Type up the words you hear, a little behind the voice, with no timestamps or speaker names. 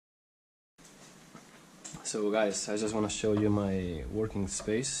So guys, I just want to show you my working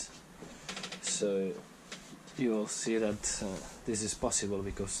space, so you will see that this is possible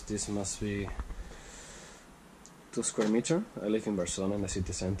because this must be 2 square meters. I live in Barcelona in the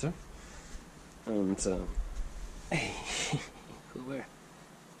city center, and hey, where?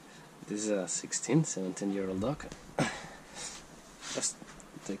 This is a 17-year-old dog. Just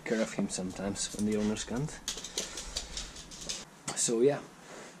take care of him sometimes when the owners can't. So yeah,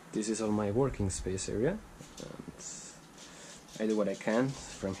 this is all my working space area, and I do what I can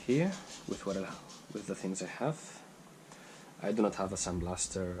from here with the things I have. I do not have a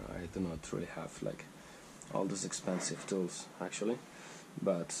sandblaster. I do not really have like all those expensive tools actually,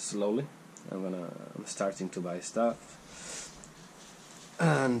 but slowly I'm starting to buy stuff.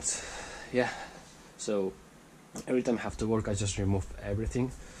 And yeah, so every time I have to work, I just remove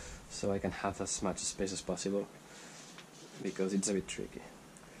everything so I can have as much space as possible, because it's a bit tricky.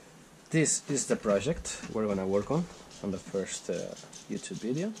 This is the project we're gonna work on the first YouTube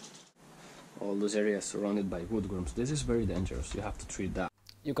video. All those areas surrounded by woodworms. This is very dangerous, you have to treat that.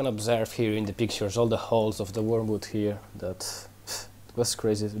 You can observe here in the pictures all the holes of the wormwood here. That it was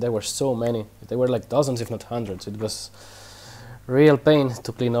crazy, there were so many, there were like dozens if not hundreds. It was real pain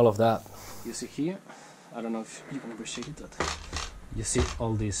to clean all of that. You see here, I don't know if you can appreciate it, but you see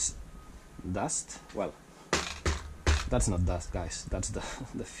all this dust? Well, that's not dust, guys, that's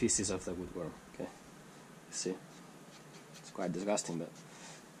the feces of the woodworm, okay? You see? It's quite disgusting, but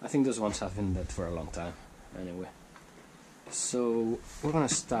I think those ones have been dead for a long time, anyway. So, we're gonna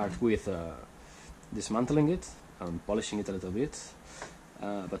start with dismantling it and polishing it a little bit,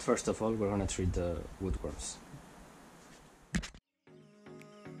 but first of all, we're gonna treat the woodworms.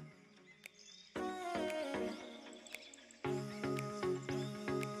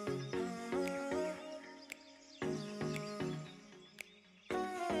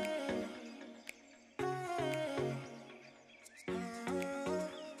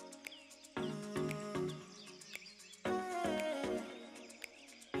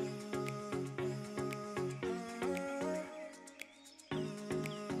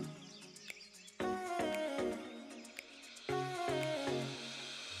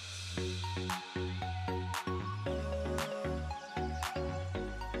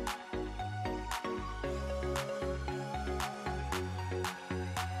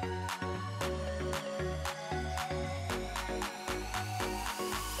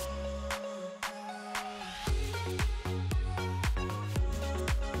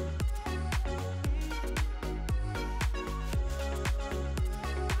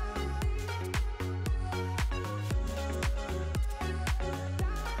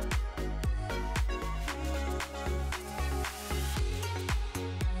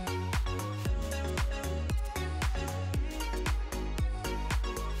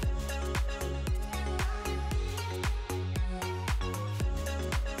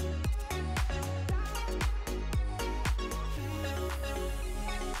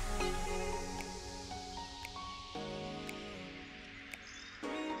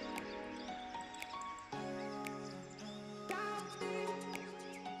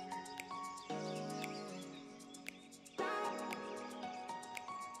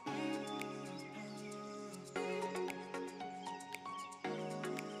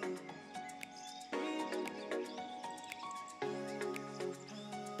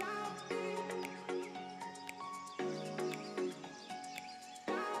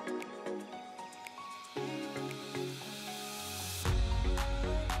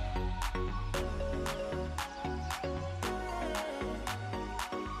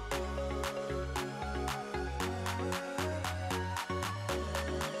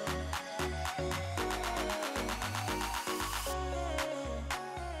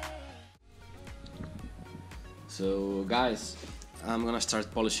 So guys, I'm gonna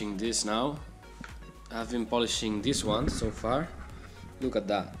start polishing this now. I've been polishing this one so far. Look at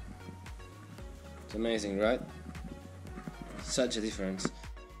that. It's amazing, right? Such a difference.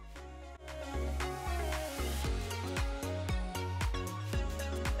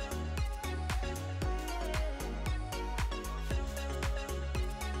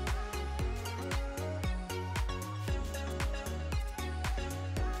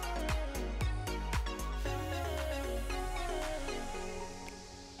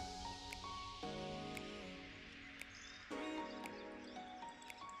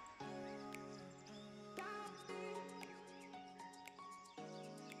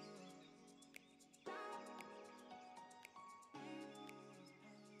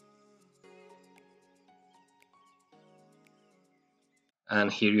 And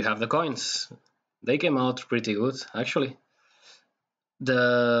here you have the coins. They came out pretty good, actually.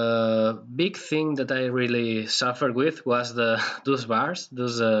 The big thing that I really suffered with was those bars,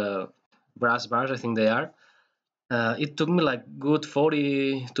 those brass bars, I think they are. It took me like good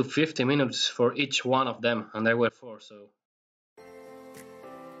 40 to 50 minutes for each one of them, and there were four, so.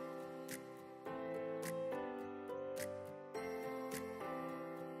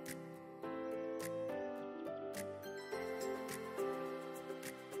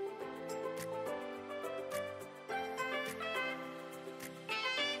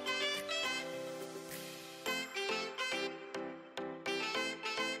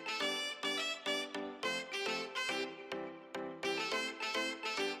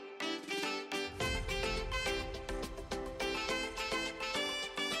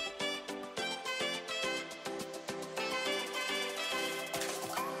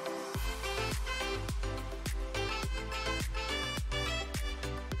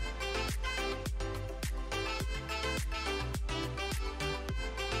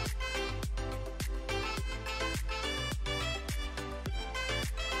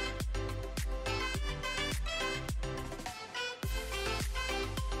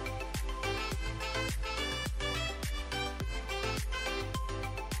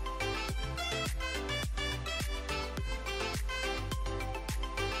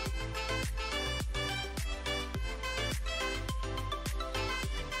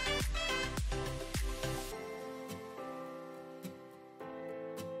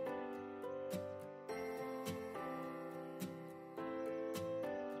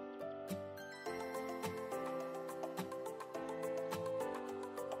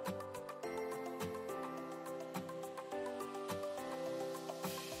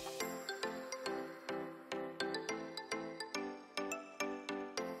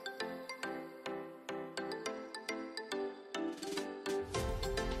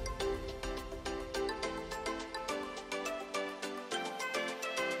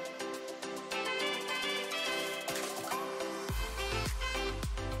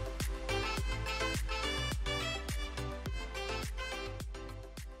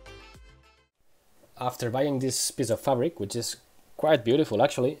 After buying this piece of fabric, which is quite beautiful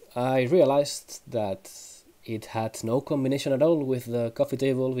actually, I realized that it had no combination at all with the coffee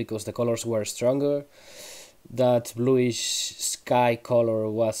table because the colors were stronger. That bluish sky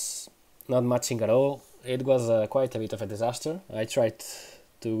color was not matching at all. It was quite a bit of a disaster. I tried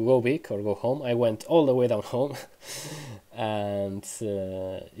to go big or go home. I went all the way down home and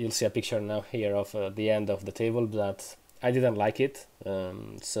you'll see a picture now here of the end of the table that I didn't like it,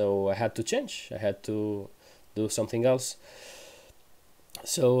 so I had to change. I had to do something else.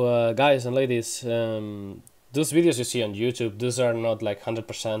 So guys and ladies, those videos you see on YouTube, those are not like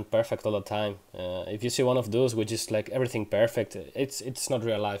 100% perfect all the time. If you see one of those which is like everything perfect, it's not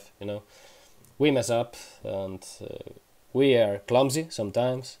real life, you know. We mess up and we are clumsy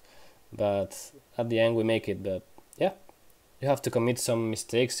sometimes, but at the end we make it. But yeah, you have to commit some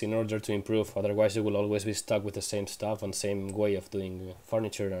mistakes in order to improve, otherwise you will always be stuck with the same stuff and same way of doing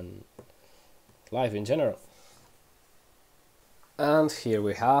furniture and life in general. And here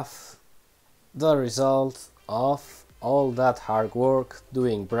we have the result of all that hard work,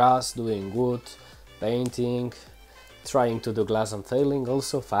 doing brass, doing wood, painting, trying to do glass untailing,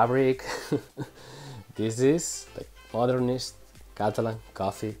 also fabric. This is the Modernist Catalan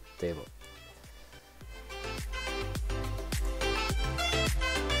Coffee Table.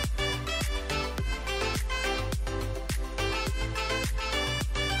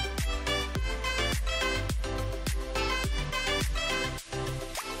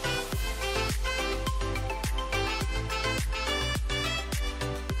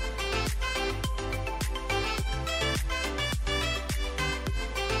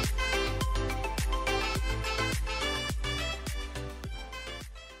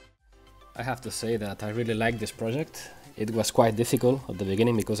 I have to say that I really like this project. It was quite difficult at the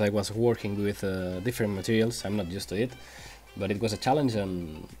beginning because I was working with different materials. I'm not used to it, but it was a challenge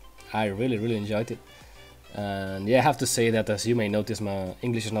and I really enjoyed it. And yeah, I have to say that, as you may notice, my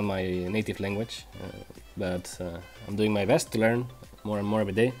English is not my native language, but I'm doing my best to learn more and more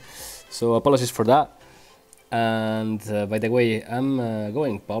every day. So apologies for that. And by the way, I'm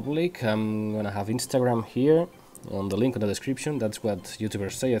going public. I'm gonna have Instagram here on the link in the description. That's what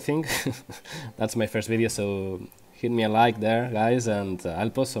YouTubers say, I think. That's my first video, so hit me a like there, guys, and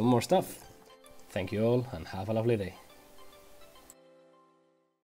I'll post some more stuff. Thank you all and have a lovely day.